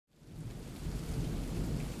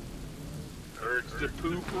Hurts to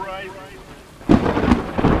poop, right?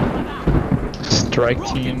 Strike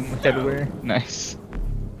team headwear. Nice.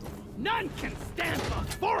 None can stand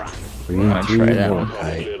before us. I'm gonna try that one.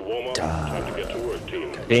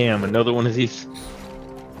 Damn, another one of these.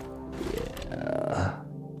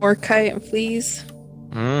 Morkite and fleas.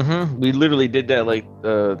 Mm-hmm. We literally did that like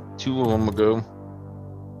 2 of them ago.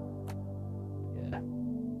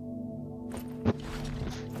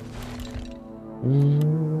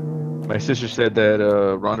 My sister said that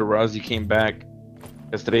Ronda Rousey came back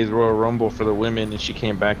as today's Royal Rumble for the women, and she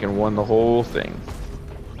came back and won the whole thing.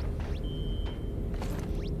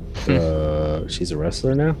 She's a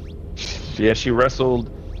wrestler now? Yeah, she wrestled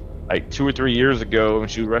like 2 or 3 years ago, and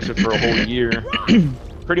she wrestled for a whole year.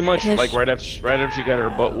 Pretty much like right after she got her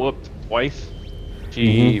butt whooped twice,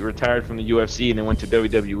 she retired from the UFC and then went to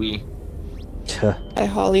WWE. By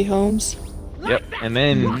Holly Holmes. Yep, and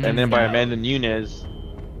then by Amanda Nunes.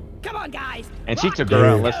 Come on, guys. And she took her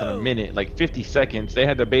out in less than a minute, like 50 seconds. They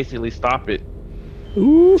had to basically stop it.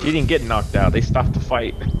 Ooh. She didn't get knocked out. They stopped the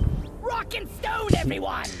fight. Rock and stone,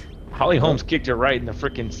 everyone. Holly Holmes kicked her right in the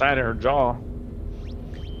freaking side of her jaw.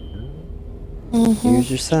 Here's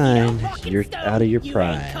your sign. You're out of your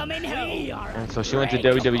prime. And so she went to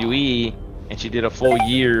WWE and she did a full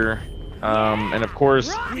year. And of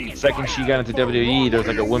course, second she got into WWE, there's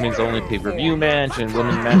like a women's only pay-per-view match, and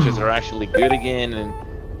women's matches are actually good again. And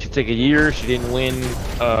she took a year. She didn't win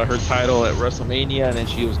her title at WrestleMania, and then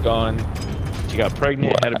she was gone. She got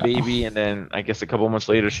pregnant, had a baby, and then I guess a couple months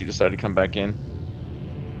later she decided to come back in.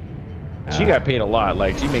 She got paid a lot.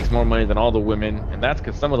 Like, she makes more money than all the women, and that's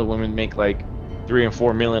because some of the women make like 3 and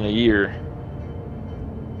 4 million a year.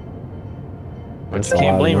 But you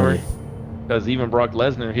can't blame her, because even Brock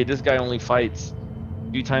Lesnar, this guy only fights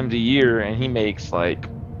 2 times a year, and he makes like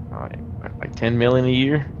 10 million a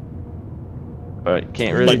year. But you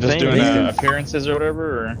can't really like just doing appearances or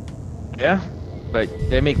whatever. Or? Yeah, but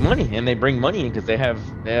they make money, and they bring money in because they have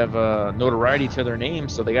notoriety to their name,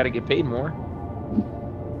 so they got to get paid more.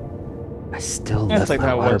 I still That's like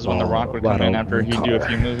how it was when The Rock would come in after he'd do a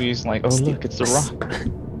few movies. Like, oh look, it's The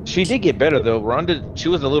Rock. She did get better though. Ronda, she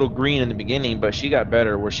was a little green in the beginning, but she got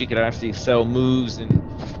better where she could actually sell moves and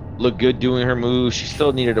look good doing her moves. She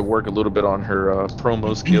still needed to work a little bit on her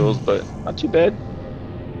promo skills, but not too bad.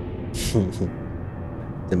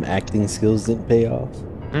 Them acting skills didn't pay off.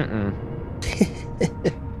 And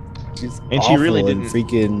and she really didn't.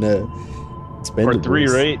 Freaking Part 3,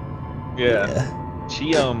 right? Yeah.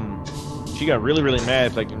 She got really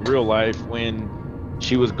mad, like in real life, when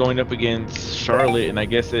she was going up against Charlotte, and I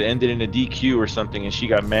guess it ended in a DQ or something, and she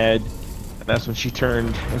got mad, and that's when she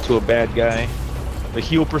turned into a bad guy, the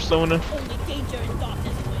heel persona.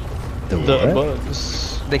 The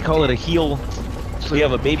Bugs. They call it a heel. So you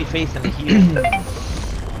have a baby face and a heel.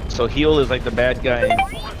 So heel is like the bad guy,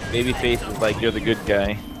 and baby face is like you're the good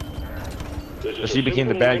guy. So she became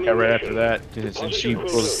the bad guy right after that, and she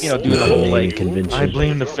was, doing the whole like, convention. I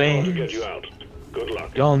blame the fans.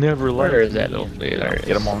 Y'all never learn. Where is that little player?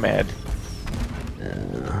 Get them all mad.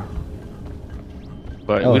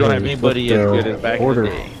 But we don't have anybody as good as back in the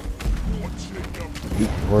day.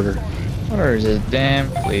 Order. Where is it?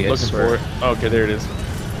 Damn, please. Looking for it. Okay, there it is.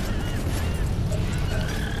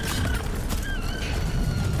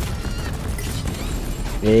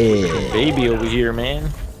 Yeah. Baby over here,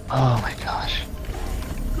 man. Oh my gosh.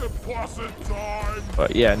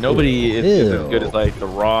 But yeah, nobody is as good as like The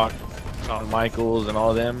Rock, Shawn Michaels, and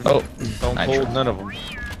all them. Oh, Stone Cold, none of them.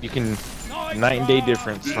 You can night and day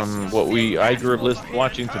difference from what I grew up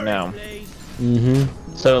watching to now.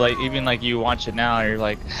 So like even like you watch it now, you're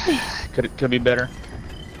like, could it be better?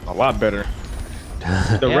 A lot better.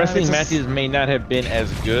 The wrestling matches may not have been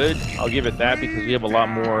as good. I'll give it that, because we have a lot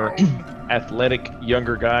more athletic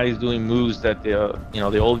younger guys doing moves that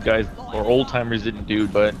the old guys or old timers didn't do.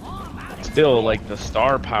 But still, like the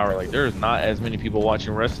star power, like there's not as many people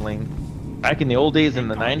watching wrestling. Back in the old days in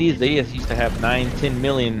the 90s, they used to have 9-10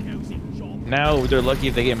 million. Now they're lucky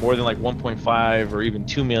if they get more than like 1.5 or even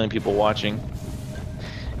 2 million people watching.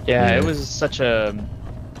 Yeah, it was such a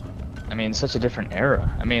different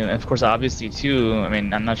era. I mean, of course, obviously too, I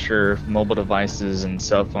mean, I'm not sure if mobile devices and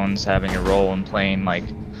cell phones having a role in playing, like,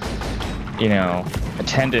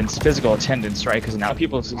 attendance, physical attendance, right? Because now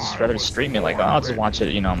people just rather stream it, like, oh, I'll just watch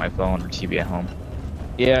it, on my phone or TV at home.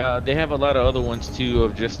 Yeah, they have a lot of other ones too,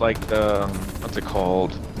 of just like the, what's it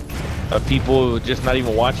called? People just not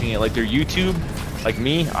even watching it, like their YouTube. Like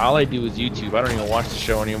me, all I do is YouTube. I don't even watch the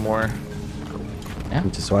show anymore. Yeah. You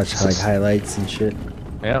just watch like highlights and shit.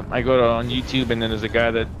 Yeah, I go on YouTube, and then there's a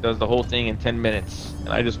guy that does the whole thing in 10 minutes, and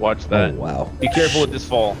I just watch that. Oh, wow. Be careful with this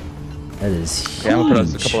fall. That is huge. Okay, I'm gonna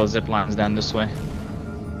put a couple of zip lines down this way.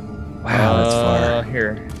 Wow, that's far.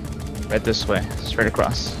 Here. Right this way. Straight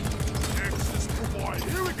across.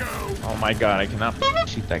 Oh my god, I cannot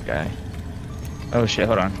shoot that guy. Oh shit,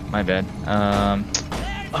 hold on. My bad.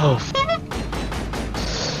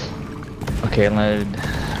 Okay,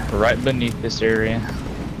 right beneath this area.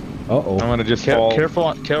 Uh-oh. I'm gonna just fall. Careful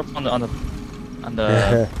on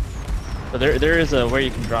the So there is a where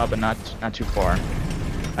you can drop, but not too far.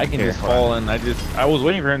 I can just fall, and I was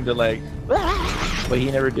waiting for him to like, but he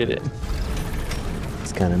never did it.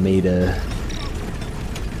 It's kind of made a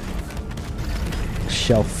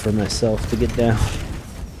shelf for myself to get down.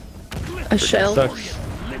 A shelf, Sucks.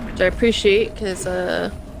 which I appreciate because I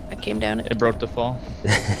came down It broke the fall.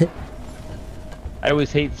 I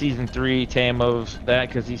always hate season 3 Tam of that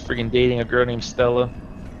because he's freaking dating a girl named Stella.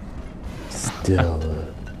 Still.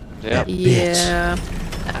 Yeah. Yeah,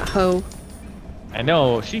 that hoe. I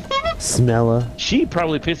know Smella. she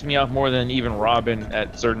probably pissed me off more than even Robin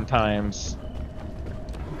at certain times.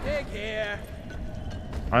 Dig here.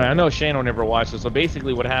 I know Shane will never watch this, so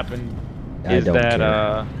basically what happened I is don't that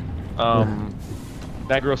care.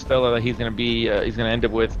 that girl Stella that he's gonna end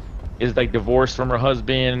up with is like divorced from her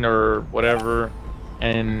husband or whatever,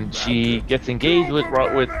 and she gets engaged with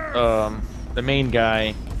the main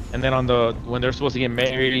guy, and then when they're supposed to get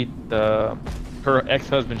married, her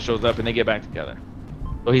ex-husband shows up and they get back together.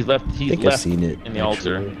 So he's left I've seen it, in the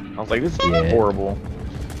altar. actually. I was like, this is Yeah. horrible.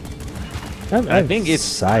 I think it's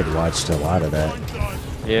side watched a lot of that.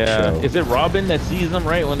 Yeah. show. Is it Robin that sees them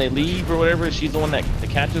right when they leave or whatever? She's the one that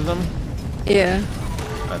catches them? Yeah.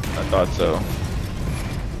 I thought so.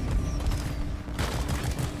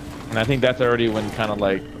 And I think that's already when kind of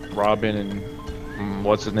like Robin and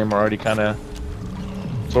what's his name are already kind of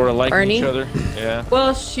sort of liking Barney? each other. Yeah.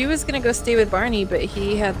 Well, she was gonna go stay with Barney, but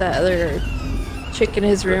he had that other chick in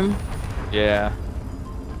his room. Yeah.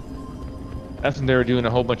 That's when they were doing a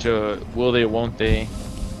whole bunch of will they, won't they.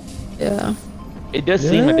 Yeah. It does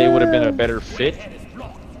seem like they would have been a better fit.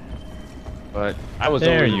 But I was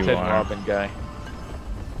There always a you Ted are. Robin guy.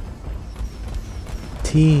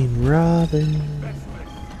 Team Robin.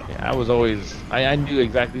 Yeah, I was always. I knew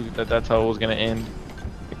exactly that's how it was gonna end.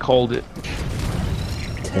 I called it.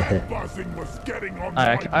 I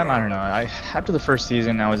don't know. After the first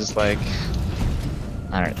season, I was just like,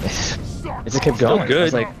 I don't know. It just kept Still going.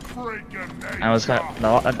 good. I was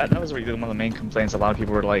that was really one of the main complaints. A lot of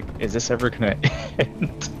people were like, "Is this ever gonna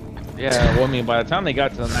end?" Yeah, well, I mean, by the time they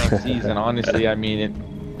got to the 9th season, honestly, I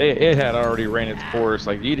mean, it had already ran its course.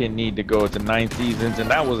 Like, you didn't need to go to 9 seasons, and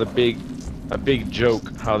that was a big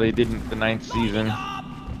joke how they didn't the 9th season.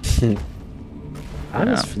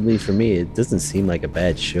 Honestly, for me, it doesn't seem like a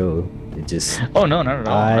bad show. It just. Oh no, not at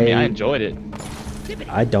all. I mean, I enjoyed it.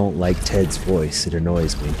 I don't like Ted's voice. It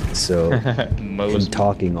annoys me. So him Most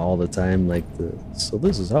talking all the time like so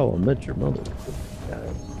this is how I met your mother.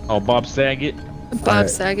 Oh, Bob Saget. Bob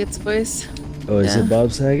Saget's voice. Oh, is Yeah. it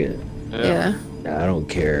Bob Saget? Yeah. I don't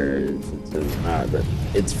care if it's not, but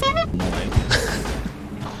it's annoying.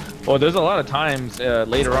 Well, there's a lot of times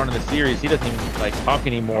later on in the series he doesn't even like talk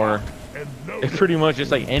anymore. They pretty much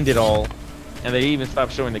just like end it all, and they even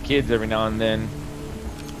stop showing the kids every now and then.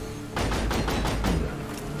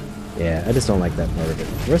 Yeah, I just don't like that part of it.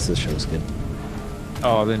 The rest of the show's good.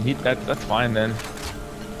 Oh, then that's fine then.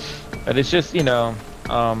 But it's just the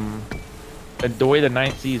way the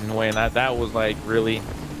 9th season went, that was like really.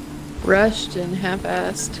 Rushed and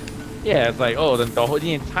half-assed. Yeah, it's like, oh,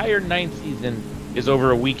 the entire 9th season is over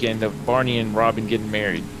a weekend of Barney and Robin getting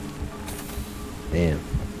married. Damn.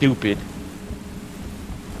 Stupid.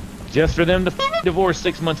 Just for them to divorce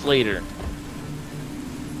 6 months later.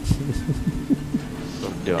 So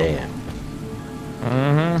dumb. Damn.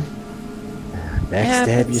 Mm-hmm. Backstab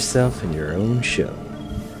happens. yourself in your own show.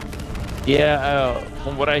 Yeah,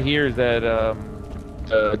 from what I hear is that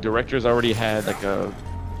the directors already had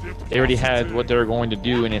they already had what they were going to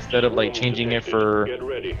do, and instead of like changing it for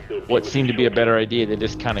what seemed to be a better idea, they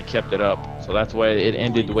just kind of kept it up. So that's why it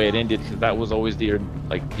ended the way it ended, because that was always the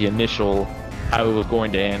initial how it was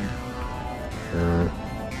going to end.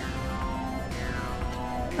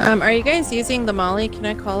 Are you guys using the Molly? Can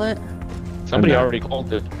I call it? Somebody not. already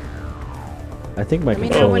called it. I think my Let me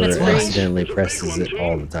know when controller it's free. accidentally presses it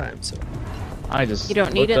all the time. So I just You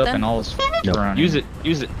don't need looked it up then? and all this No. around. Use it.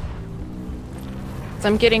 Use it. So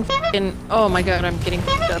I'm getting f***ing. Oh my god, I'm getting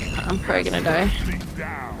f***ed up. I'm probably gonna die.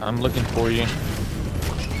 I'm looking for you.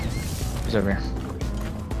 He's over here.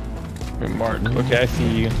 Hey, Mark. Okay, I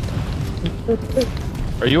see you.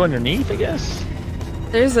 Are you underneath, I guess?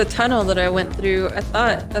 There's a tunnel that I went through. I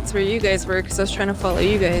thought that's where you guys were because I was trying to follow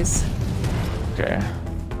you guys. Okay.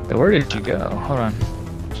 Wait, where did you go? Hold on.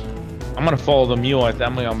 I'm gonna follow the mule.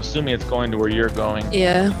 I'm assuming it's going to where you're going.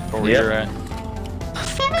 Yeah. Or where you're at.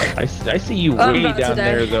 I see you I'm way about to down die.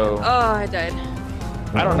 there though. Oh, I died.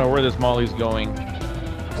 I don't know where this Molly's going.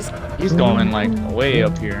 He's going like way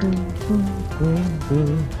up here.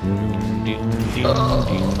 Oh,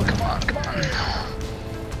 come on, come on.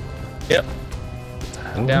 Yep.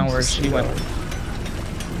 Down where she went.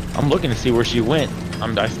 I'm looking to see where she went.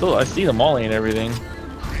 I see the Molly and everything.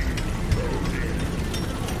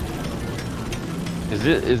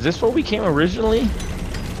 Is this where we came originally?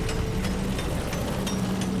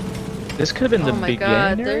 This could have been the Oh my beginning.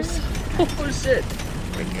 god, there's Oh shit.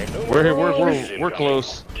 We're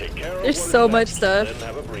close. there's so much stuff.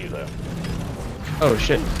 Oh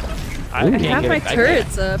shit. I I can't have get my I can't-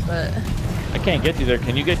 turrets up, but I can't get through there.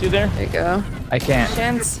 Can you get through there? there you go. I can't.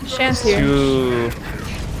 Shan's here. Too...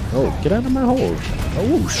 Oh, get out of my hole.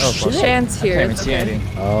 Oh, shit. Shan's I here. can't even It's see okay.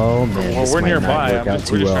 anything. Oh, man. Well, this we're might not nearby. work out We're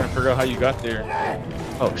too just well. trying to figure out how you got there.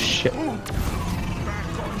 Oh shit.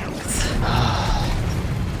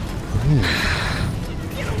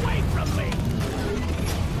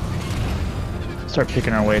 Start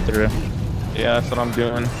picking our way through. Yeah, that's what I'm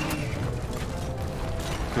doing.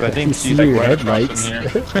 Cause I can think see she's like your right across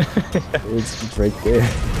headlights. from here. It's right there.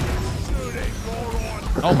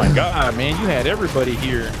 Oh my god, man, you had everybody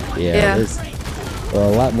here. Yeah.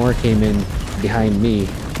 Well, a lot more came in behind me.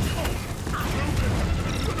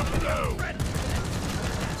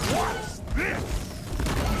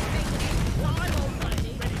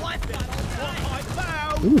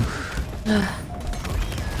 Ooh,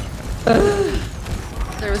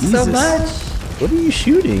 There was so Jesus. much. what are you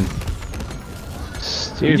shooting? Are you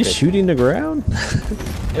Stupid. just shooting the ground?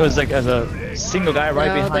 It was like as a single guy right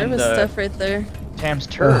No, there behind was the stuff right there. Tam's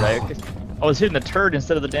turd. I was hitting the turd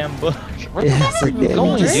instead of the damn bush. Where the Yeah, fuck it's are like, you yeah, going,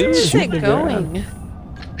 you Where just dude? is shoot it the ground.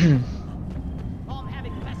 going?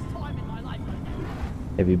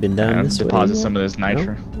 Have you been down this way? Deposit yet? some of this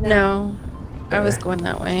nitro. No, I was going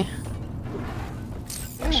that way.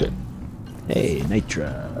 Shit. Hey,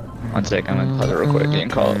 Nitra. 1 sec, I'm gonna pause it real quick. Getting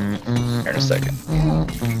called here in a second.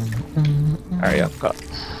 Alright, yeah, caught.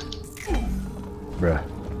 Bruh.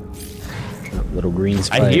 Little green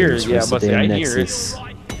spiders. I hear, for yeah, but Sedan I hear it. Nexus.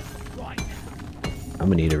 I'm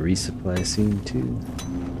gonna need a resupply soon too.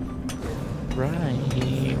 Right.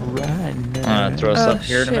 I'm gonna throw us Oh up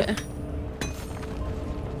here in a shit. minute.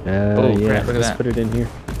 Oh yeah, crap, look at let's that. put it in here.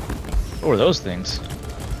 What were those things?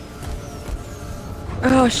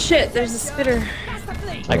 Oh shit, there's a spitter.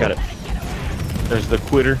 I got it. There's the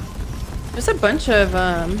quitter. There's a bunch of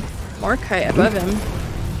Morkite above him.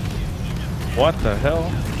 What the hell?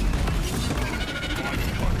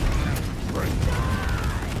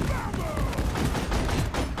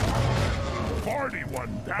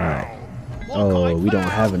 Alright. Oh, we don't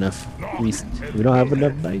have enough. We don't have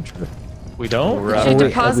enough nitro. We don't? Did you Oh wait,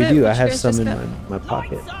 deposit we do. what I you have guys some just in got? my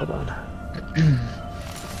pocket. Hold on.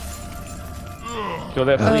 Kill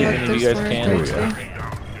that flea if any of you there's guys more can. There we there, go. too.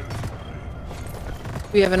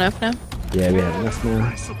 We have enough now? Yeah, we have enough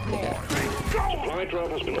now. Supply drop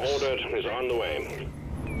has been ordered and is on the way.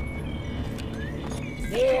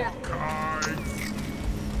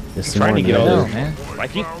 There's some Trying more to get all nitro. this, man. I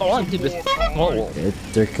keep falling through this. Oh,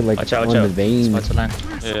 They're like Watch out, on watch the out. vein. Watch the line.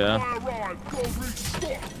 yeah.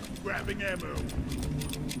 Grabbing ammo.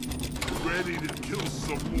 Ready to kill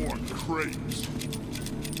some more crates.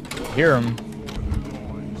 Hear him.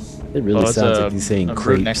 It really it's sounds like he's saying a root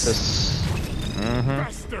crepes. nexus.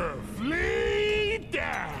 Faster, flee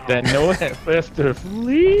down. That no faster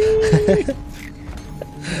flea.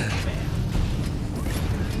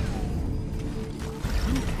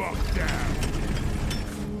 Buck down.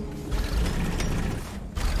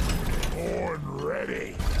 Born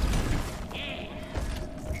ready.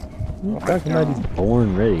 You're talking about he's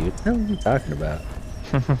born ready. What the hell are you talking about?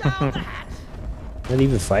 Not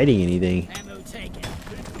even fighting anything.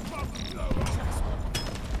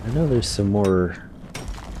 I know there's some more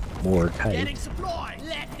kite. Supply.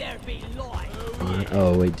 Let there be light.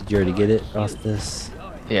 Oh wait, did you already get it off this?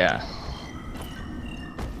 Yeah.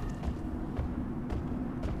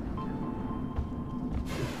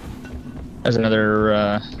 There's another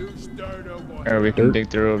area we can Dirt. dig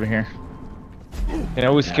through over here. And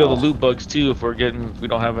always kill the loot bugs too if we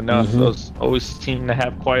don't have enough. Mhm. Those always seem to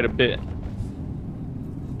have quite a bit.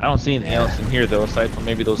 I don't see anything else in here though, aside from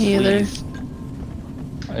maybe those Me either.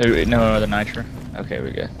 fleas. No other nitro. Okay,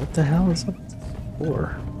 we good. What the hell is up with this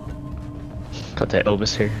floor? Got that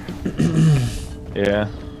Elvis here. Yeah.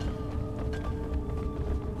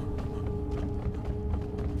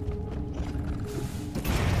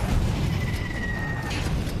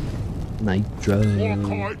 Nitro.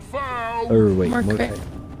 Morkite found. Or wait, Morkite.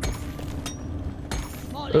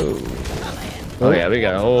 Morkite. Oh. Oh yeah, we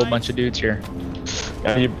got a whole bunch of dudes here.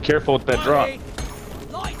 Yeah, you be careful with that drop.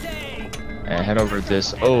 And head over to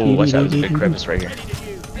this. Oh, watch out, there's a big crevice right here.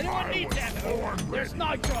 Anyone needs ammo? There's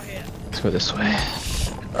nitro here. Let's go this way.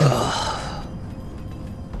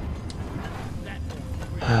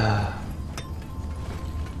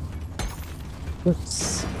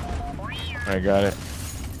 Whoops. I got it.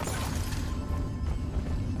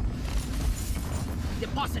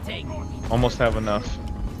 Depositing. Almost have enough.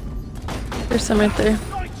 There's some right there.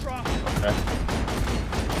 Nitro. Okay.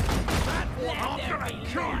 I'm gonna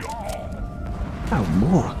kill you all. I'll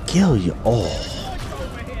more kill you all. Nitro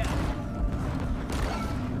over here.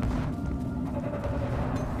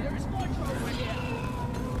 There is nitro over here.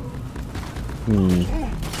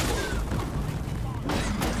 Hmm.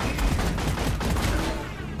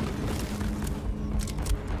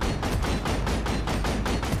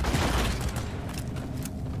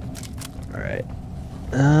 Alright.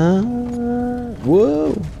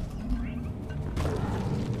 Whoa.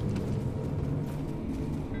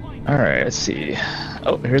 Alright, let's see.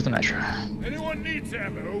 Oh, here's the nitro. Anyone needs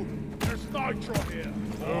ammo? There's nitro here.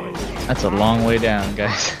 That's a long way down,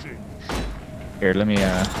 guys. Here, let me Get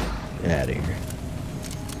out of here.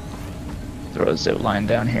 throw a zip line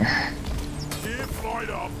down here. Keep light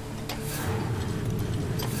up.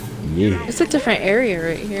 Yeah. It's a different area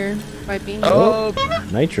right here by being. Oh,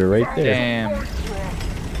 Nitro right there. damn.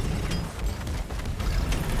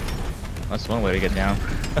 That's one way to get down.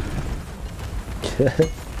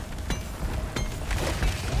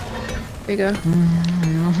 There you go.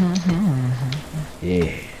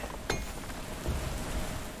 Yeah.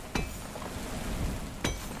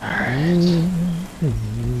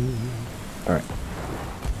 Alright.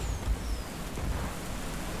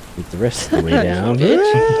 Get the rest of the way down.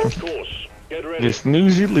 Of course. Get ready. You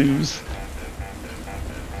snooze, you lose.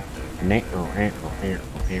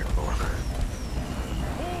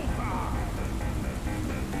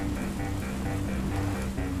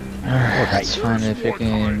 Alright, let's find if we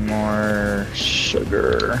can more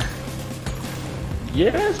sugar.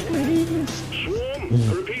 Yes, please. Swarm.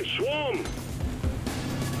 I repeat, swarm.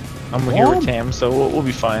 I'm here with Tam, so we'll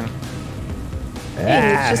be fine.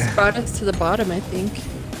 Hey, it just brought us to the bottom, I think.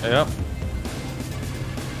 Yep.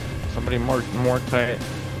 Somebody more tight.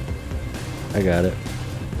 I got it.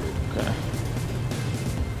 Okay.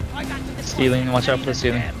 Ceiling, watch out for the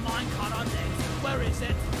ceiling. Where is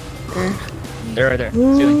it? There. They're right there.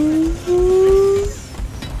 Ceiling.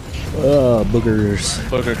 Oh, boogers.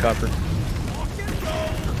 Booger copper.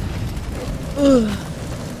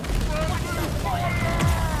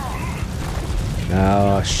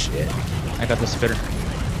 Oh, shit. I got the spitter.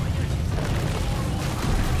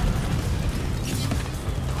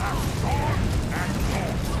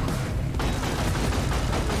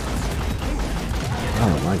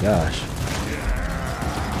 Oh my gosh.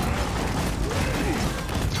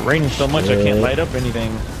 It's raining so much I can't light up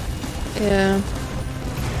anything. Yeah.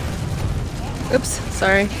 Oops,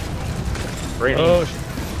 sorry. Raining. Oh,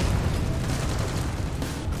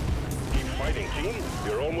 Keep fighting, team.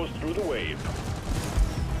 You're almost through the wave.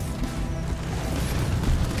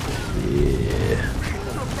 Yeah.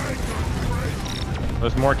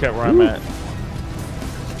 There's more cat where I'm at.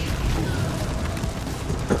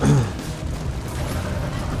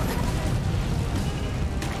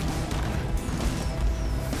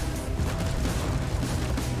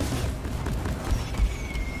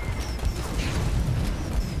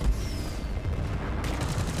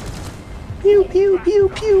 Pew, pew, pew,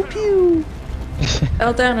 pew, pew.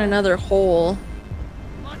 Fell down another hole.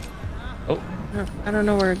 oh, I don't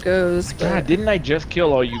know where it goes, but God, didn't I just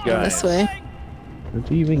kill all you guys? this way. How'd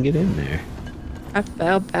you even get in there? I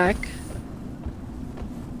fell back.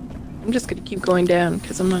 I'm just gonna keep going down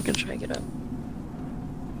because I'm not gonna try to get up.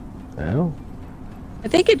 Oh. I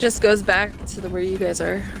think it just goes back to where you guys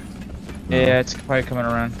are. yeah, it's probably coming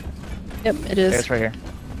around. Yep, it Yeah, is. it's right here.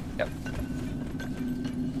 Yep.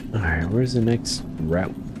 Alright, where's the next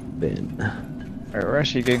route then? Alright, we're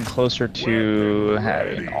actually getting closer to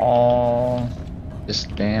having all this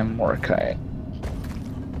damn Morkite.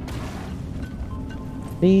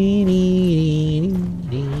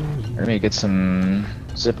 Let me get some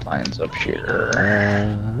zip lines up here.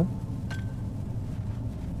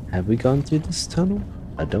 Have we gone through this tunnel?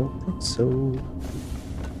 I don't think so.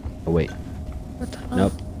 Oh wait, What the-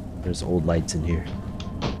 nope. There's old lights in here.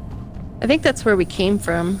 I think that's where we came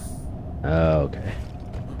from. Oh, okay.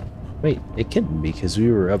 Wait, it couldn't be because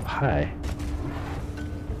we were up high.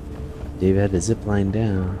 Dave had to zip line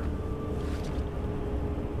down.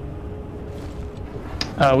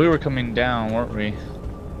 We were coming down, weren't we?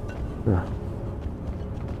 Huh.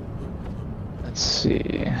 Let's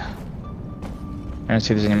see. I don't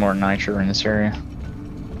see if there's any more nitro in this area.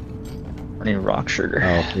 Or any rock sugar.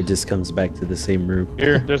 Oh, it just comes back to the same room.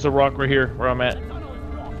 Here, there's a rock right here where I'm at.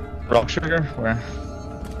 Rock sugar? Where?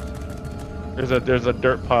 There's a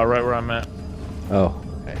dirt pile right where I'm at. Oh,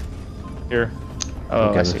 Here. Oh,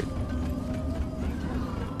 Okay. I see.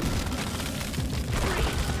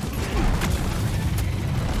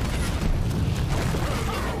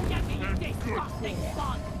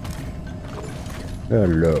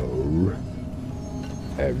 hello.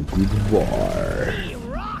 And goodbye.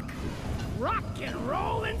 Rock and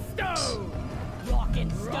roll and stone. Rock and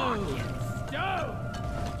stone.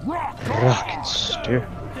 Rock Rock stew.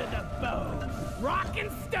 to the bone. Rock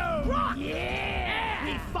and stone. Rock. Yeah.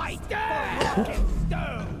 We fight for rock and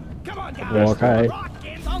stone. Come on, guys. Okay. Rock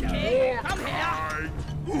and stone. Okay. Come here.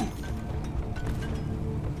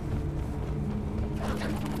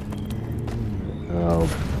 Oh,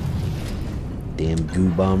 damn goo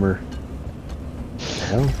bomber. What the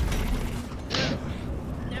hell?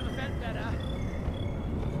 Never felt better.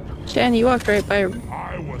 Jan, you walked right by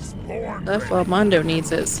I was born. stuff while Mondo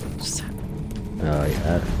needs it. So just Oh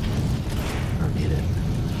yeah, I don't need it.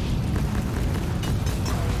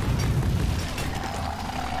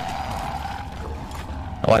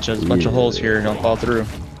 Watch, there's a bunch of holes here, don't fall through.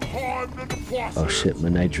 Oh shit, my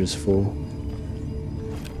nitro's full.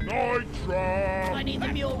 Nitro. I need the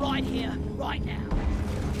mule right here, right now.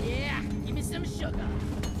 Yeah, give me some sugar.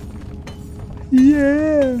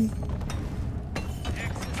 Yeah,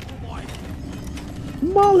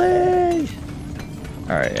 Molly.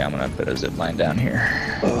 Alright, yeah, I'm gonna put a zip line down here.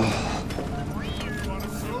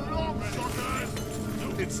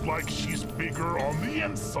 It's like she's bigger on the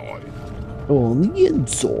inside. On the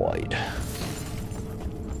inside.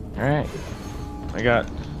 All right. I got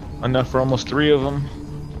enough for almost 3 of them.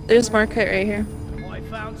 there's Morkite right here. I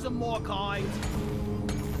found some Morkite.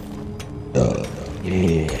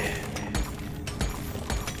 Yeah.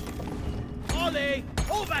 Ollie,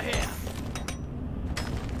 over here.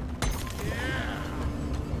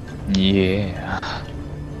 Yeah.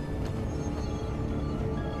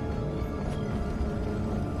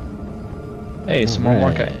 Hey, some more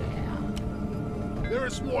Morkite.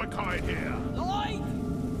 There's Morkite here. Lloyd.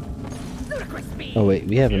 Ludicrous speed. Oh wait,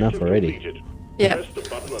 we have enough already. Yeah.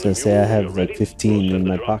 So say I have like 15 in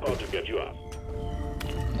my pocket.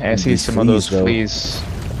 I see These some of those fleas,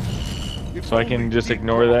 fleas. So I can just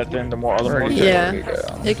ignore that then, the more other more. Yeah.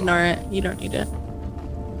 Ignore it. You don't need it.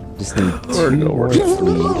 Just need Where'd 2 it go? more Where'd it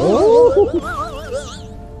fleas. Oh!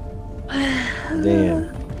 Damn.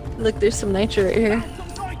 Look, there's some nitro right here.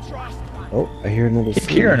 Oh, I hear another Keep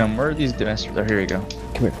flea. hearing them. Where are these domestics? Oh, here we go.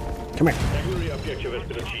 Come here. Come here. Every objective has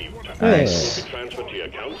been achieved. Nice. Will be transferred to your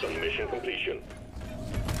accounts on mission completion.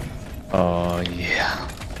 Oh, yeah.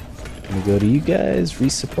 I'm gonna go to you guys,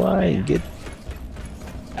 resupply, and get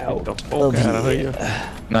out the of fuck out of here.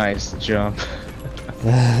 Nice jump.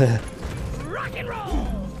 Rock and roll.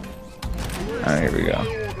 Alright, here we go.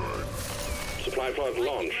 Supply pod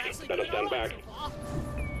launched. Better stand back.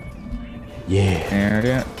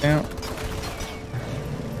 Yeah. Down.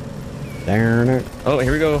 Darn it. Oh,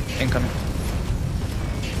 here we go. Incoming.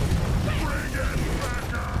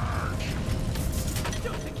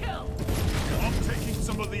 I'm taking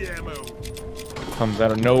some of the ammo. Comes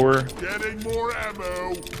out of nowhere. Getting more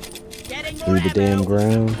ammo. Getting more Through the damn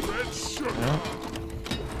ground. Red sugar.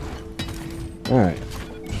 Alright.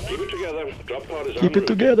 Keep it together. Drop pod is Keep it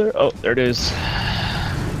together. Oh, there it is.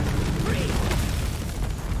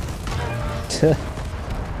 You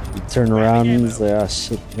turn around and he's like, oh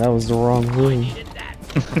shit, that was the wrong room.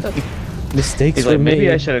 Mistakes He's were like, maybe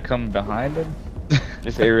made. I should have come behind him.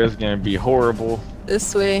 This area is gonna be horrible.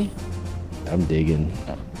 This way. I'm digging.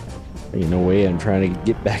 Ain't no way I'm trying to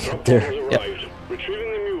get back up there. arrived.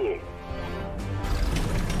 Retrieving the mule.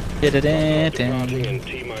 Da-da-da-da. In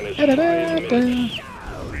T-minus 5 minutes.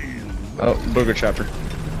 Oh, booger chopper.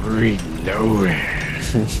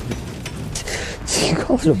 You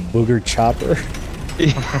call it a booger chopper?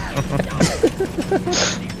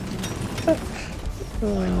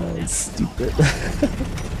 Oh, it's stupid.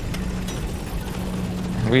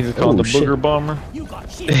 We just call it Oh, the shit. booger bomber. You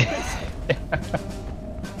got shit.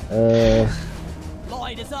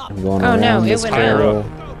 Light is up. I'm going Oh, around no, it this went barrel.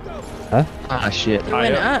 Huh? Ah, shit. It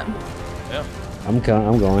went up. I'm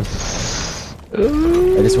going.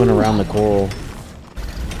 I just went around the coral.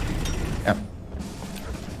 Yep.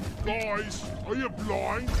 Guys, are you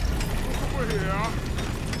blind? Look over here.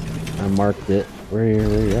 I marked it. Where you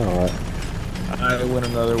at? I went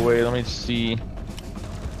another way. Let me see.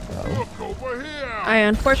 I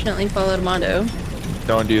unfortunately followed Mondo.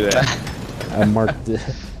 Don't do that. I marked it.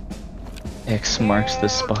 X marks the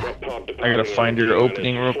spot. I gotta find your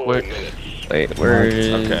opening real quick. Wait, where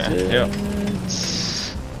is Okay. it? Yep.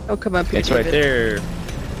 Oh, come up here. It's right David. there.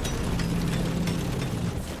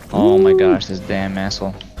 Oh my gosh, this damn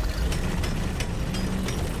asshole.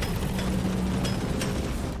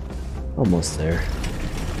 Almost there.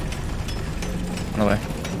 On the way.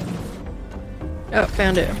 Oh,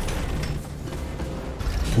 found it.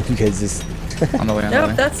 You guys just. On the way, on the Nope,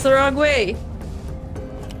 way. that's the wrong way.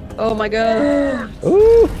 Oh my god.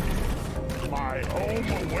 Ooh! Alright.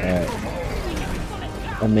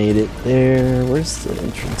 I made it there. Where's the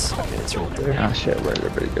entrance? Okay, it's right there. Oh shit, where did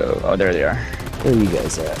everybody go? Oh, there they are. Where are you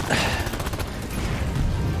guys at?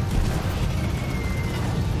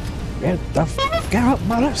 Get the f out,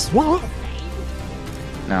 mother swallow!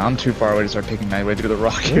 No, I'm too far away to start picking my way through the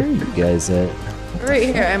rock Where are here. you guys at? Right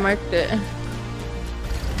here, I marked it.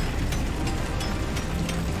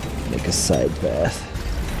 Make a side path.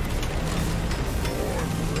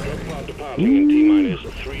 Pod departing in T-minus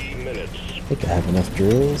 3 minutes. I think I have enough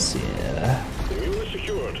drills. Yeah. The mule is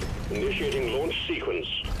secured. Initiating launch sequence.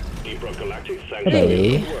 Deep Rock Galactic, thanks Hello. for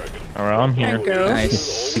your good work. Alright, I'm There here. you go.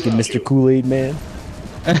 Nice. Freaking Mr. Kool-Aid Man.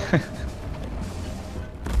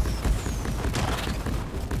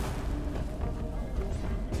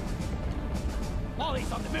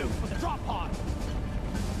 Molly's on the move with a drop pod.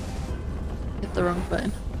 Hit the wrong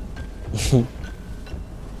button.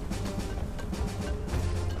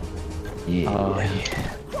 Yeah. Oh,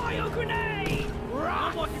 yeah. Cryo grenade!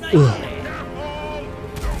 Rock grenade!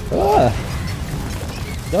 Ah!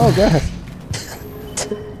 Oh god!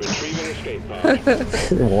 Retrieving escape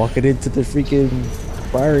pod. Walking into the freaking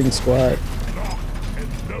firing squad.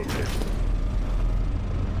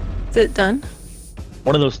 Is it done?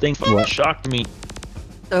 One of those things What? shocked me.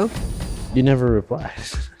 So? You never replied.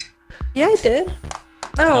 Yeah, I did.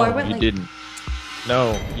 Oh, No, I went you like... didn't.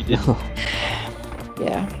 No, you didn't.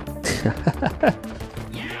 Yeah.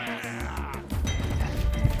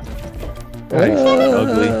 Nice.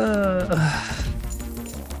 Ugly.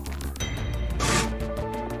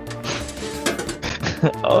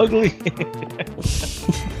 Ugly.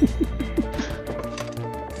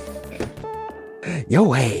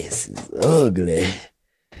 Your ass is ugly.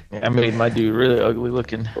 I made my dude really ugly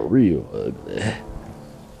looking. Real ugly.